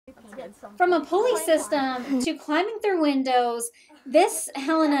From a pulley system to climbing through windows, this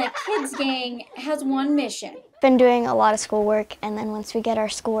Helena Kids gang has one mission. Been doing a lot of schoolwork, and then once we get our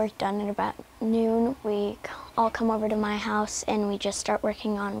schoolwork done at about noon, we all come over to my house and we just start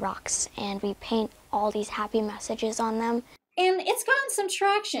working on rocks, and we paint all these happy messages on them. And it's gotten some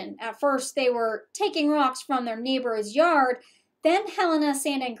traction. At first, they were taking rocks from their neighbor's yard. Then Helena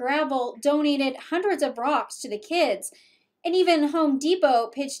Sand and Gravel donated hundreds of rocks to the kids. And even Home Depot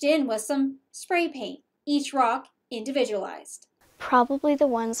pitched in with some spray paint, each rock individualized. Probably the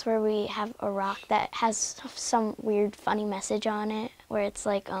ones where we have a rock that has some weird, funny message on it, where it's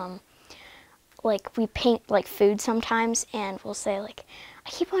like we paint like food sometimes, and we'll say like,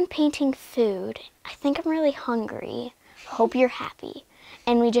 I keep on painting food. I think I'm really hungry. Hope you're happy.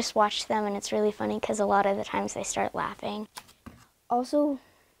 And we just watch them, and it's really funny because a lot of the times they start laughing. Also,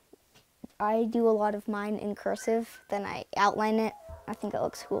 I do a lot of mine in cursive, then I outline it. I think it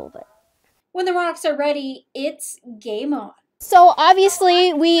looks cool, but... When the rocks are ready, it's game on. So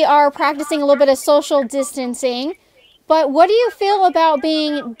obviously we are practicing a little bit of social distancing, but what do you feel about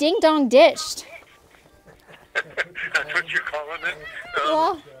being ding-dong ditched? That's what you're calling it?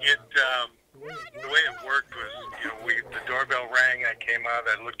 The way it worked was, the doorbell rang, I came out,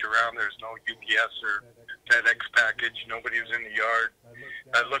 I looked around, there's no UPS or FedEx package, nobody was in the yard.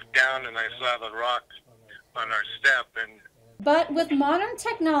 I looked down and I saw the rock on our step. But with modern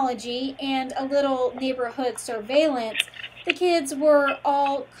technology and a little neighborhood surveillance, the kids were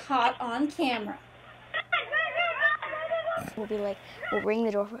all caught on camera. We'll ring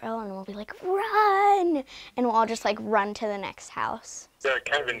the doorbell and we'll be like, run! And we'll all just like run to the next house. Yeah,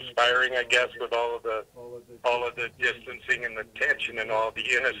 kind of inspiring, I guess, with all of the distancing and the tension and all the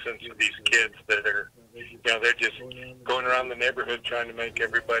innocence of these kids that are, they're just going around the neighborhood trying to make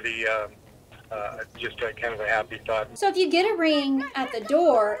everybody just a kind of a happy thought. So if you get a ring at the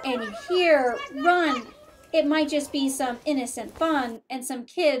door and you hear run, it might just be some innocent fun and some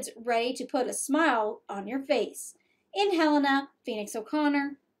kids ready to put a smile on your face. In Helena, Phoenix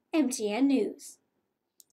O'Connor, MTN News.